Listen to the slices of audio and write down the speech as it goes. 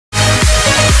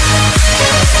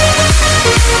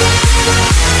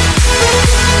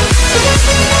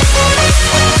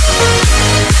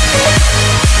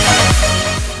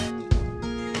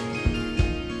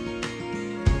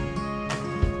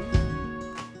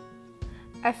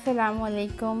Assalamu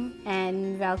alaikum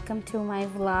and welcome to my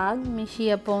vlog,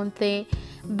 Mishia Ponte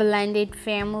Blended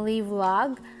Family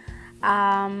Vlog.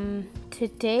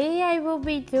 Today I will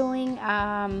be doing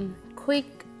quick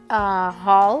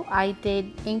haul. I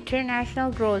did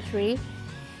international grocery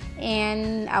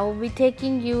and I will be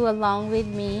taking you along with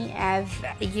me. As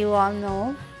you all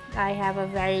know, I have a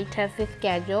very tough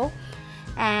schedule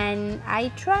and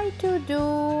I try to do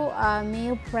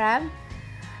meal prep.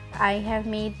 I have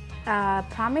made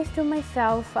promise to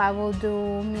myself I will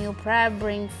do meal prep,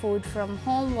 bring food from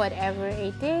home, whatever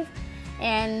it is.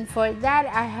 And for that,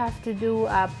 I have to do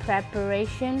a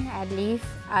preparation at least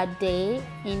a day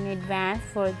in advance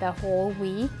for the whole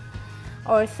week,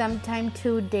 or sometime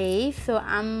 2 days. So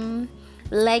I'm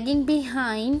lagging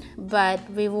behind, but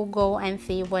we will go and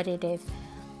see what it is.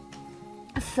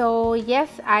 So yes,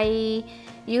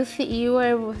 you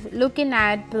are looking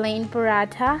at plain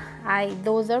paratha.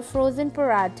 Those are frozen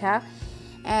paratha,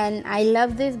 and I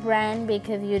love this brand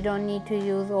because you don't need to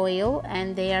use oil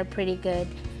and they are pretty good.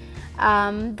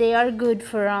 They are good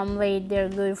for omelette, they're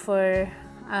good for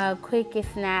a quick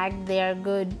snack, they are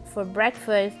good for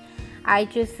breakfast. I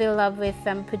just fill up with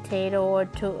some potato or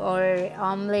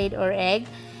omelette or egg,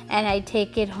 and I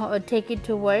take it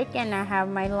to work, and I have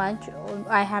my lunch,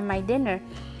 I have my dinner.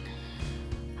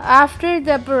 After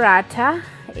the paratha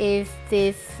is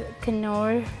this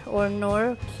Knorr or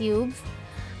Knorr cubes.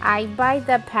 I buy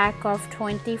the pack of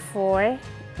 24,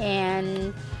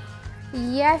 and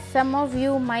yes, some of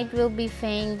you might will be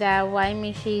saying that why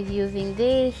Mishi is using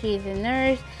this, she's a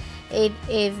nurse. It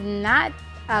is not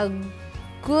a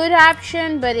good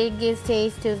option, but it gives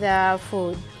taste to the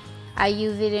food. I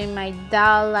use it in my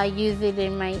dal, I use it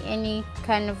in my any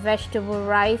kind of vegetable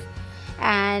rice,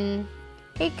 and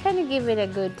it kind of give it a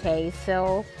good taste.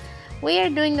 So we are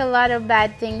doing a lot of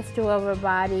bad things to our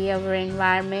body, our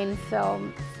environment. So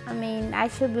I mean, I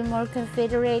should be more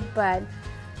considerate, but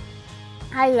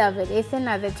I love it. It's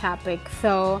another topic.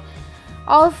 So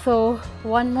also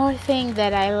one more thing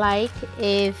that I like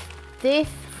is this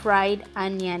fried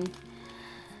onion.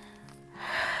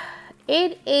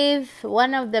 It is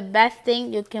one of the best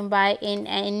things you can buy in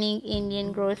any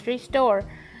Indian grocery store.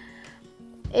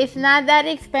 It's not that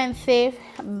expensive,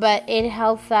 but it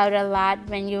helps out a lot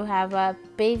when you have a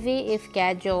busy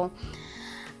schedule.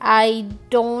 I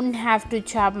don't have to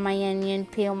chop my onion,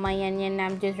 peel my onion.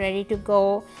 I'm just ready to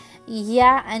go.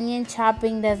 Yeah, onion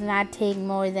chopping does not take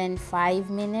more than 5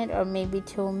 minutes or maybe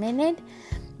 2 minutes,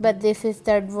 but this is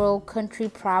third world country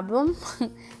problem.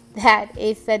 That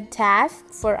is a task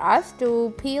for us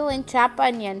to peel and chop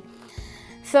onion.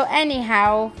 So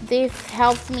anyhow, this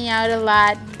helps me out a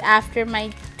lot. After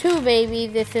my 2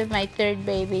 babies, this is my 3rd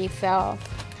baby, so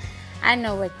I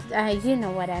know what you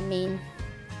know what I mean.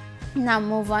 Now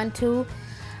move on to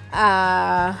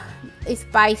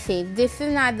spices. This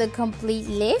is not the complete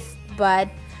list, but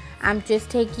I'm just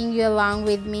taking you along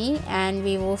with me, and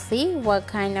we will see what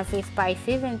kind of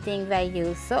spices and things I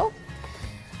use. So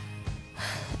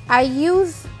I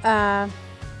use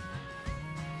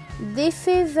this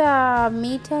is a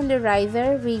meat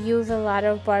tenderizer. We use a lot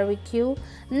of barbecue.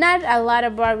 Not a lot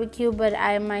of barbecue, but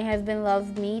my husband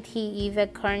loves meat. He is a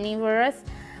carnivorous.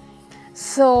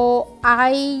 So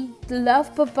I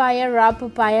love papaya, raw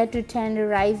papaya, to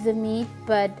tenderize the meat.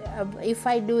 But if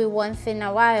I do it once in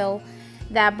a while,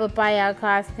 that papaya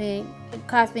costs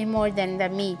me more than the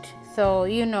meat. So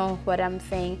you know what I'm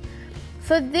saying.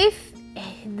 So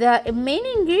the main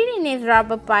ingredient is raw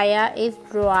papaya. Is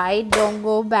dry, don't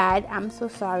go bad. I'm so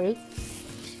sorry.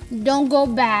 Don't go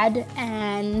bad,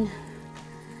 and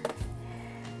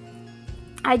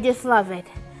I just love it.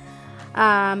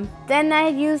 Then I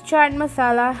use chaat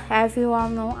masala. As you all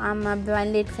know, I'm a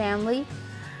blended family.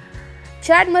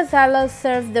 Chaat masala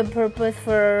serves the purpose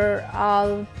for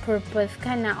all-purpose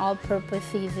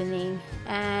seasoning,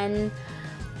 and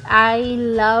I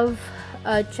love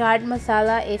chaat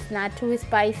masala. Is not too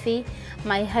spicy.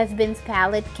 My husband's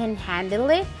palate can handle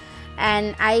it,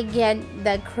 and I get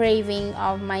the craving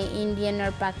of my Indian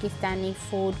or Pakistani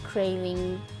food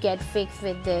craving get fixed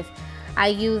with this. I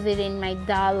use it in my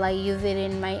dal, I use it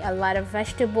in a lot of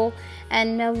vegetable,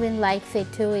 and Melvin likes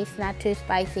it too. It's not too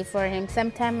spicy for him.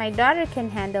 Sometimes my daughter can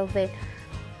handle it.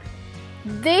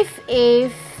 This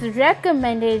is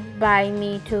recommended by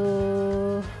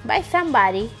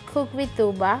somebody, Cook with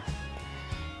Tuba.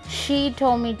 She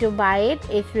told me to buy it.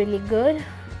 It's really good.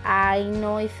 I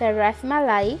know it's a ras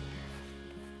malai.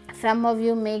 Some of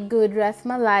you make good ras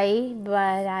malai,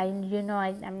 but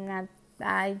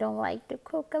I don't like to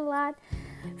cook a lot.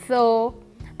 So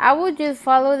I would just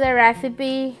follow the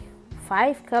recipe.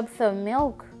 5 cups of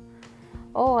milk.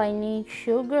 Oh, I need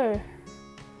sugar.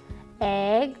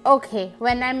 egg. Okay,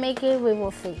 when I make it, we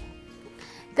will see.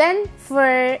 Then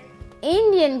for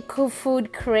Indian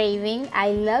food craving,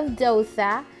 I love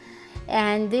dosa.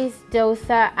 And this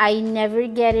dosa, I never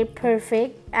get it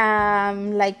perfect. I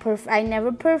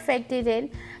never perfected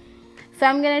it. So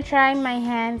I'm gonna try my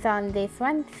hands on this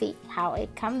one, see how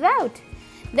it comes out.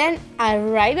 Then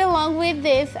right along with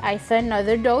this, I saw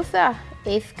another dosa.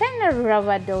 It's kind of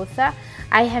rava dosa.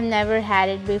 I have never had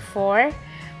it before.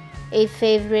 It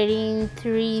says ready in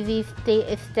 3 easy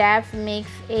steps,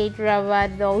 makes 8 rava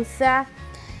dosa.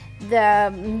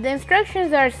 The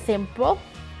instructions are simple.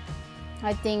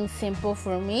 I think simple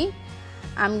for me.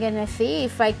 I'm gonna see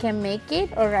if I can make it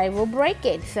or I will break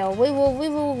it. So we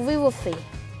will see.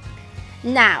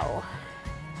 Now,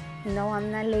 no,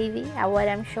 I'm not lazy. What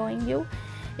I'm showing you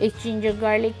is ginger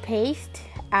garlic paste.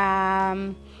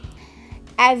 As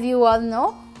you all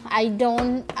know, I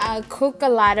don't cook a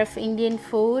lot of Indian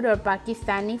food or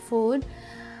Pakistani food.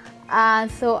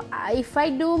 So if I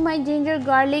do my ginger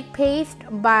garlic paste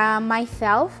by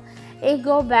myself, it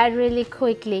go bad really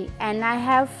quickly, and I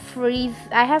have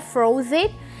froze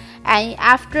it, and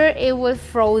after it was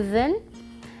frozen,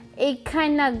 it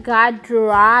kind of got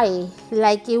dry,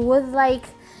 like it was like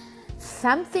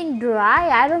something dry.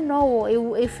 I don't know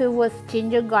if it was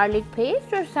ginger garlic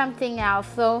paste or something else.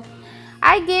 So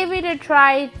I gave it a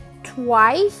try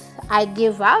twice. I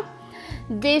give up.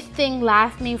 This thing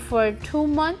lasts me for 2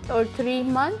 months or 3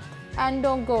 months and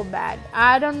don't go bad.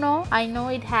 I don't know. I know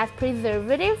it has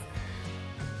preservative.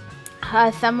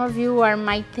 Some of you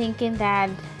might thinking that,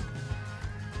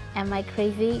 am I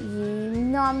crazy?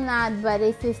 No, I'm not, but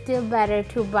it's still better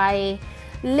to buy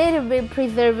little bit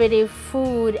preservative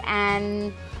food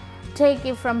and take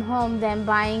it from home than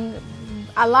buying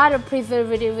a lot of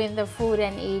preservative in the food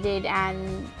and eat it,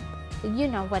 and you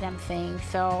know what I'm saying.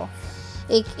 So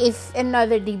it's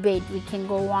another debate. We can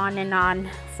go on and on.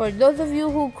 For those of you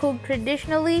who cook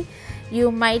traditionally, you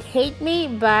might hate me,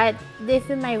 but this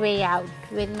is my way out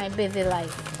with my busy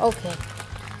life. Okay.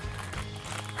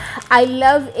 I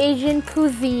love Asian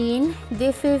cuisine.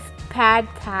 This is pad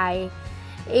thai.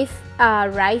 It's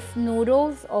rice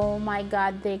noodles. Oh my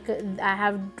God, I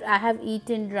have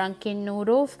eaten drunken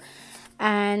noodles,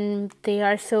 and they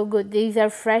are so good. These are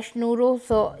fresh noodles,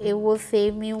 so it will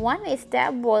save me one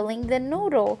step boiling the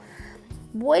noodle.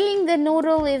 Boiling the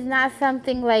noodle is not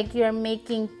something like you're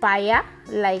making paya,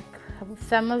 like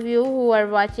some of you who are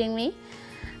watching me.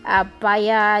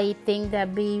 Paya, I think the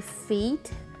beef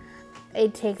feet.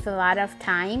 It takes a lot of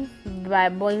time,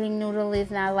 but boiling noodle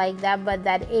is not like that. But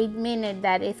that 8 minutes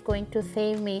that is going to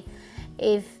save me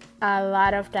is a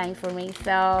lot of time for me.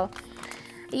 So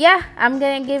yeah, I'm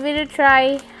gonna give it a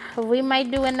try. We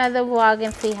might do another vlog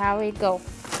and see how it goes.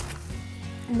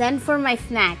 Then for my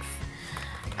snacks,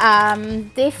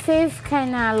 this is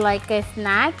kind of like a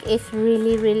snack. It's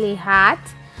really hot.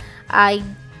 I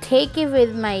take it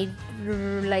with my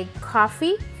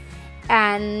coffee,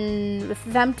 and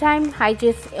sometimes I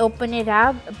just open it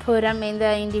up, put them in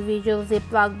the individual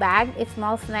Ziploc bag,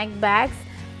 small snack bags,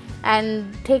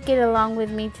 and take it along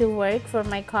with me to work for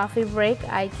my coffee break.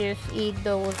 I just eat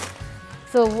those.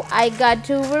 So I got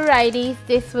 2 varieties.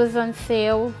 This was on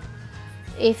sale.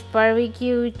 It's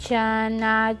barbecue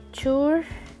chana chur.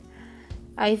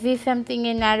 I see something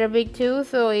in Arabic too,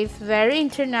 so it's very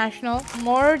international,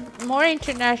 more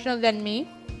international than me.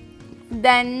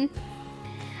 Then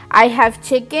I have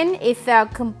chicken. It's a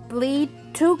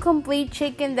two complete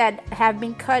chicken that have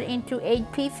been cut into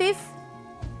 8 pieces.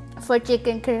 For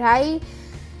chicken kadhai,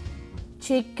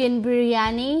 chicken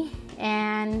biryani,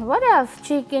 and what else?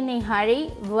 Chicken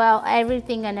nihari. Well,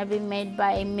 everything gonna be made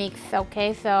by a mix,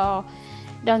 okay? So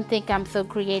don't think I'm so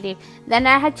creative. Then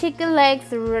I had chicken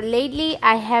legs. Lately,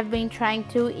 I have been trying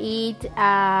to eat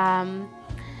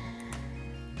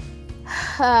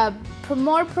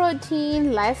more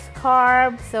protein, less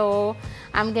carbs. So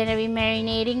I'm gonna be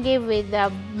marinating it with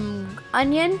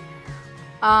onion,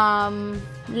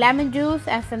 lemon juice,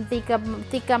 and some tikka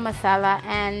masala,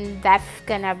 and that's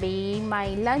gonna be my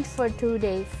lunch for 2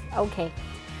 days. Okay.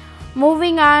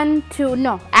 Moving on to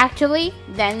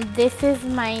then this is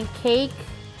my cake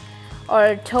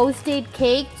or toasted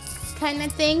cake kind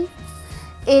of thing.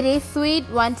 It is sweet.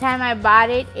 One time I bought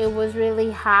it, it was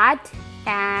really hot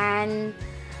and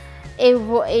it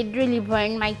really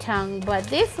burned my tongue. But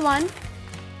this one,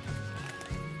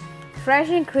 fresh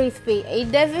and crispy.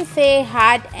 It doesn't say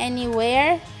hot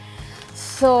anywhere.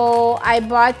 So I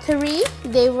bought 3.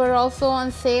 They were also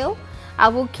on sale. I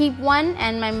will keep one,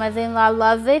 and my mother-in-law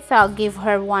loves it, so I'll give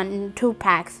her 2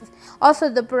 packs. Also,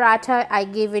 the paratha, I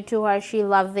gave it to her. She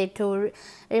loves it too.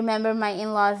 Remember, my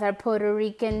in-laws are Puerto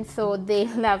Rican, so they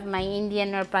love my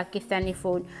Indian or Pakistani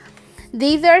food.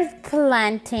 These are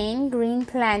plantain, green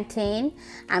plantain.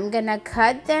 I'm gonna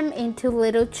cut them into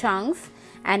little chunks,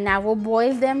 and I will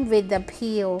boil them with the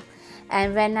peel.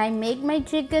 And when I make my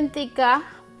chicken tikka,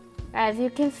 as you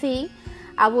can see,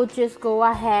 I will just go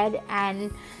ahead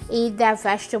and eat that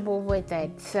vegetable with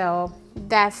it. So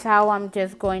that's how I'm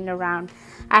just going around.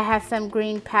 I have some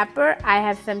green pepper. I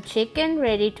have some chicken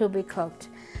ready to be cooked.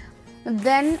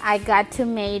 Then I got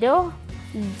tomato.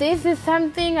 This is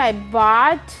something I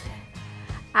bought.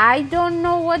 I don't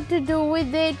know what to do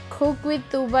with it. Cook with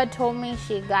Tuba told me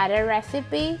she got a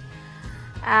recipe.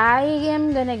 I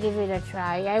am gonna give it a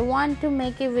try. I want to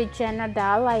make it with chana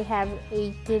dal. I have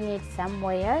eaten it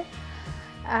somewhere.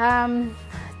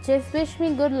 Just wish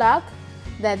me good luck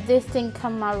that this thing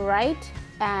come out right.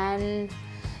 And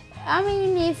I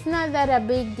mean, it's not that a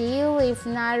big deal. If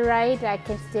not right, I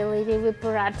can still eat it with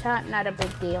paratha. Not a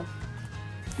big deal.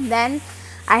 Then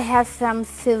I have some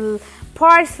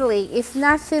parsley. It's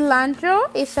not cilantro,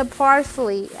 it's a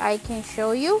parsley. I can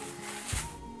show you.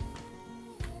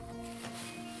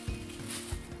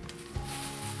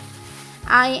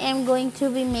 I am going to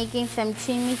be making some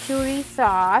chimichurri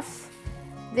sauce.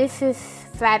 This is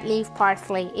flat leaf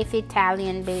parsley. It's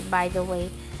Italian, by the way.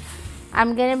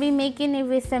 I'm gonna be making it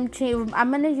with some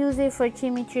I'm gonna use it for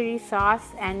chimichurri sauce,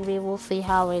 and we will see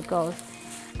how it goes.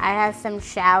 I have some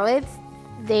shallots.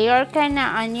 They are kind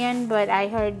of onion, but I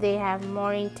heard they have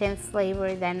more intense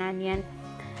flavor than onion.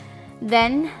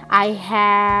 Then I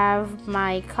have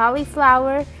my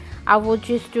cauliflower. I will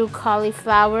just do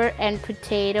cauliflower and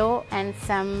potato and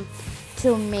some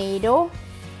tomato,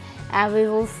 and we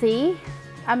will see.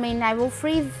 I mean, I will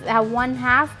freeze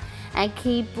 1/2 and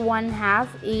keep 1/2,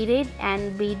 eat it,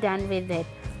 and be done with it.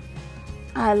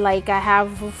 Like I have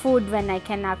food when I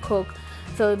cannot cook.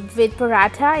 So with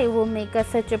paratha, it will make us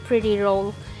such a pretty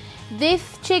roll. This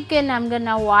chicken, I'm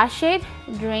gonna wash it,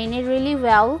 drain it really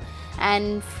well,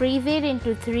 and freeze it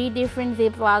into 3 different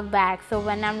Ziploc bags. So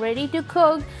when I'm ready to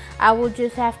cook, I will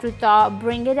just have to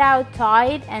bring it out, thaw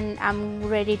it, and I'm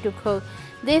ready to cook.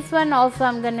 This one also,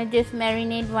 I'm gonna just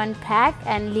marinate 1 pack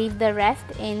and leave the rest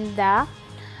in the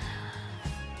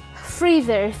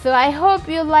freezer. So I hope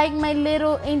you like my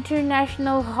little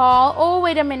international haul. Oh,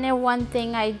 wait a minute, one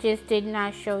thing I just did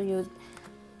not show you.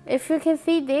 If you can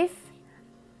see this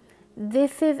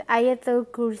is Ayatul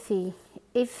Kursi.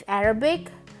 It's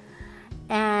Arabic,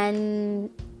 and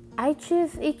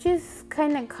it just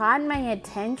kind of caught my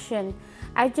attention.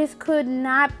 I just could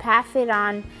not pass it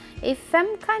on. It's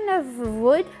some kind of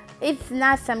wood. It's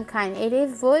not some kind, it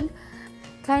is wood,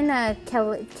 kind of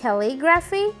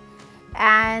calligraphy.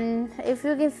 And if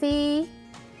you can see,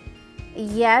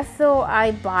 yes, so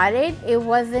I bought it. It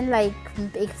wasn't like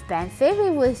expensive.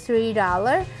 It was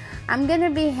 $3. I'm gonna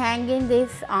be hanging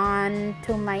this on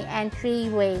to my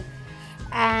entryway,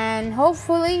 and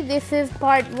hopefully this is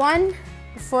part 1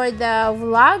 for the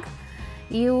vlog.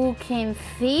 You can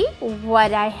see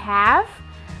what I have.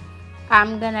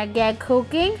 I'm gonna get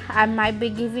cooking. I might be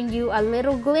giving you a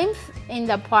little glimpse in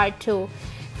the part 2.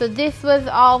 So this was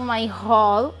all my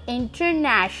haul,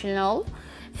 international.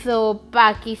 So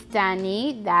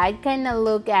Pakistani, that kind of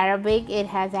look Arabic. It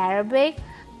has Arabic.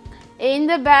 In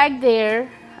the back there,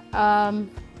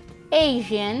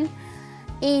 Asian,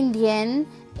 Indian,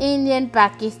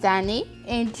 Pakistani,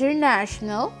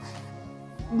 international,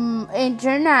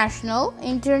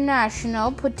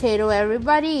 international, potato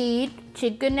everybody eat,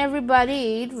 chicken everybody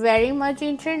eat, very much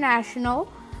international.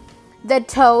 The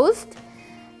toast,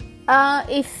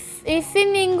 if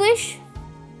in English,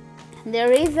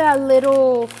 there is a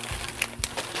little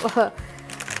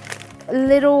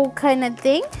kind of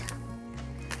thing.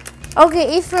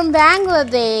 Okay, it's from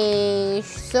Bangladesh.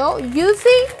 So you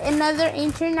see another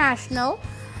international.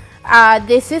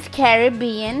 This is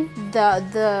Caribbean.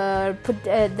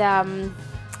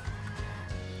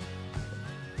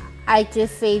 I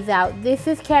just phase out. This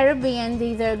is Caribbean.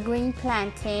 These are green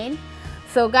plantain.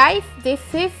 So guys, this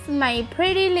is my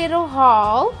pretty little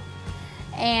haul,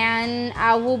 and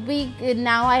I will be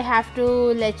now. I have to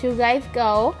let you guys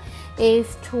go.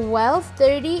 It's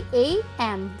 12:30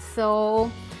 a.m.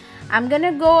 So I'm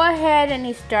gonna go ahead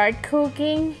and start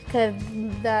cooking because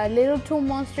the little 2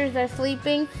 monsters are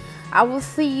sleeping. I will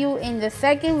see you in the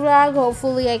second vlog.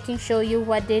 Hopefully I can show you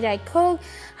what did I cook,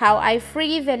 how I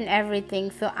freeze and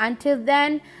everything. So until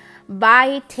then,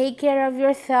 bye, take care of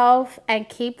yourself and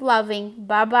keep loving.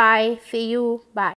 Bye bye, see you, bye.